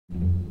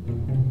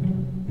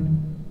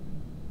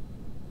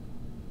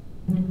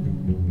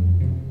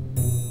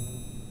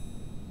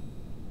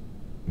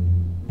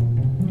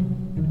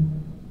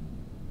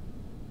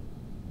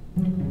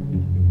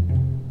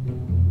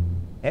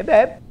Hey,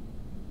 babe.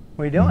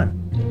 What are you doing?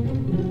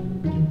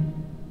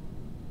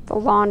 The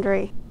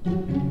laundry.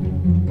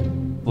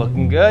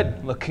 Looking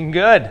good, looking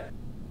good.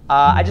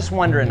 I just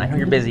wondering, I know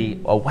you're busy,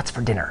 what's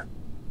for dinner?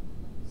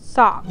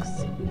 Socks.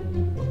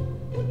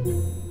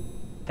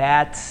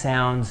 That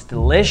sounds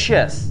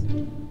delicious.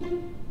 You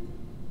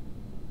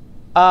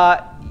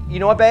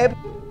know what, babe?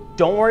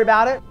 Don't worry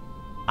about it.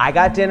 I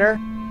got dinner.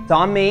 It's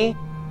on me.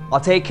 I'll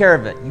take care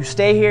of it. You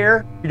stay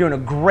here. You're doing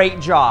a great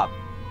job.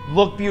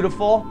 Look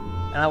beautiful,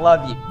 and I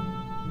love you.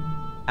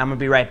 I'm gonna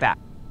be right back.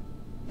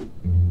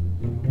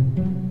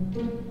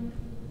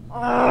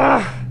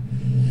 Ugh.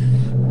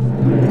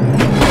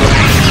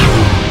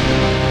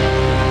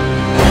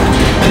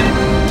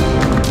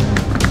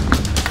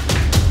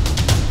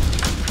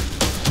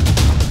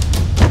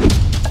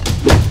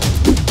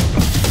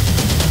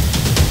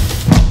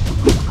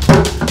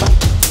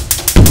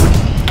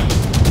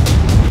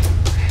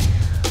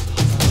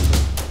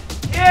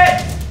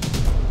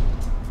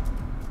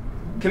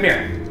 Come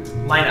here,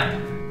 line up.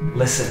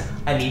 Listen,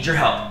 I need your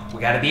help. We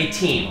gotta be a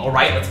team, all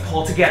right? Let's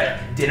pull together.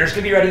 Dinner's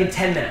gonna be ready in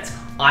 10 minutes.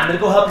 I'm gonna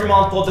go help your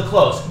mom fold the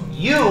clothes.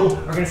 You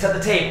are gonna set the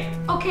table.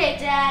 Okay,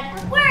 Dad.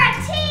 We're a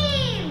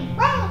team!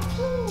 We're a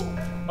team!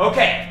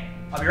 Okay,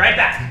 I'll be right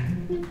back.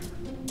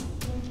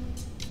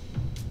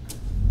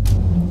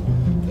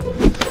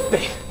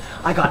 Babe,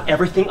 I got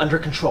everything under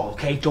control,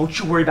 okay? Don't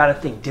you worry about a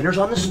thing. Dinner's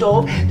on the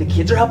stove, the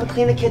kids are helping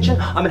clean the kitchen,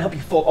 I'm gonna help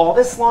you fold all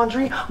this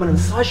laundry, I'm gonna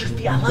massage your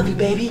feet. I love you,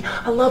 baby.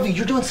 I love you.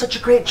 You're doing such a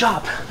great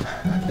job.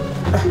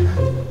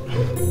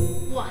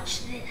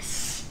 Watch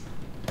this.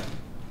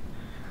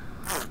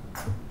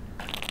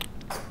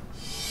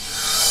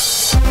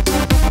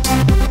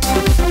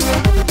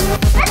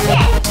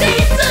 Okay,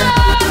 pizza!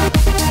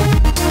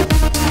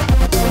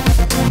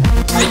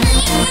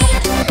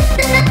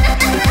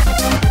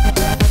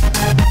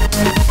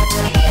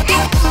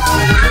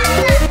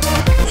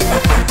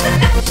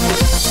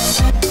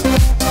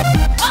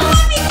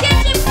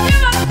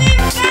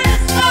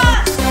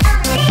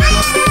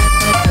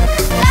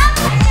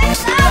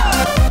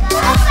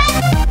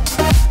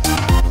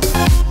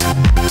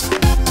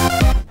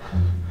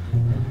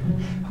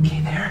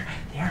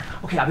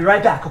 Okay, I'll be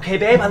right back, okay,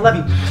 babe? I love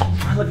you.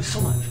 I love you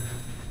so much.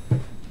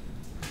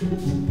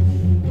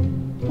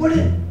 What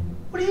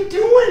are you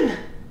doing?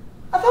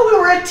 I thought we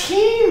were a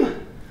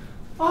team.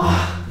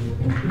 Oh.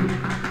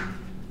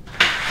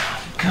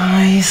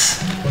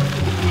 Guys.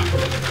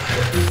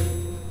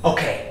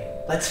 Okay,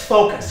 let's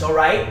focus, all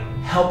right?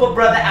 Help a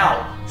brother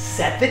out.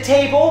 Set the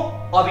table.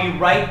 I'll be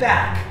right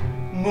back.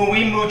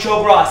 Muy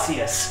mucho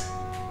gracias.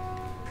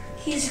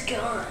 He's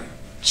gone.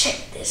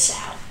 Check this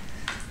out.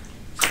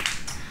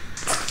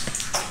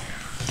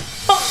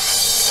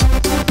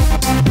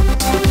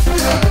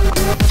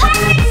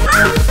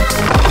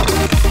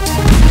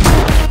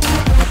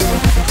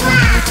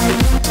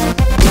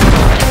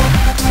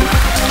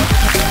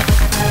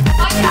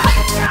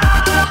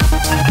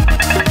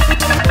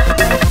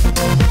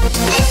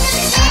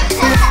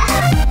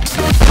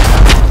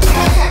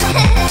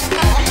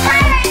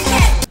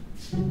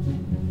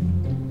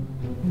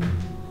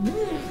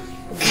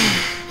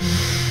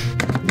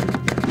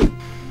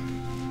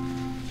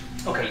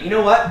 Okay, you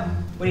know what?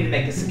 We need to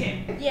make this a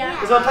game. Yeah. You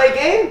guys wanna play a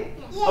game?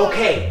 Yeah.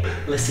 Okay,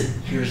 listen,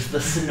 here's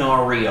the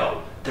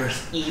scenario.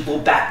 There's evil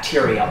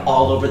bacteria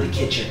all over the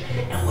kitchen,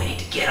 and we need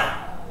to get them.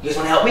 You guys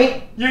wanna help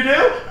me? You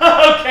do?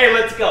 Okay,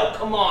 let's go,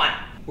 come on.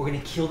 We're gonna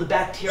kill the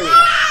bacteria.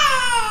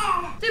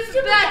 Yeah!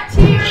 The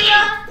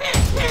bacteria!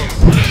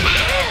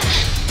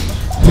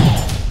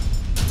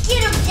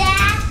 Get him,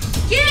 Dad!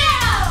 Get him!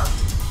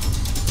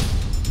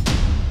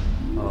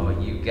 Oh,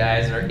 you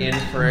guys are in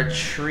for a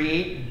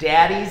treat.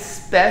 Daddy's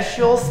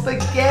special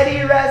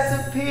spaghetti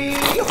recipe.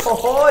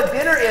 Oh,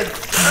 dinner is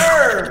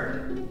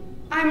served.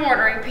 I'm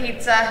ordering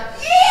pizza.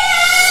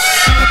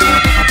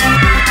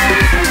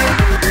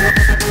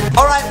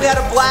 All right, we had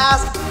a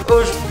blast. It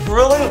was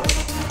really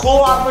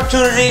cool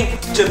opportunity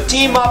to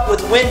team up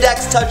with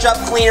Windex Touch-Up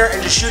Cleaner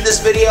and to shoot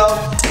this video.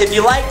 If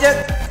you liked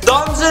it,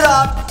 thumbs it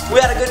up. We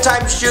had a good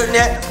time shooting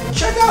it.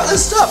 Check out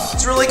this stuff.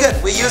 It's really good.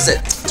 We use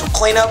it to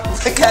clean up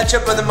the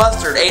ketchup and the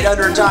mustard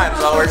 800 times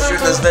while we're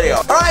shooting this video.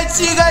 All right,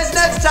 see you guys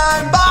next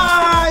time.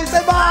 Bye. Say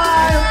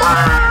bye.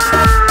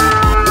 Bye.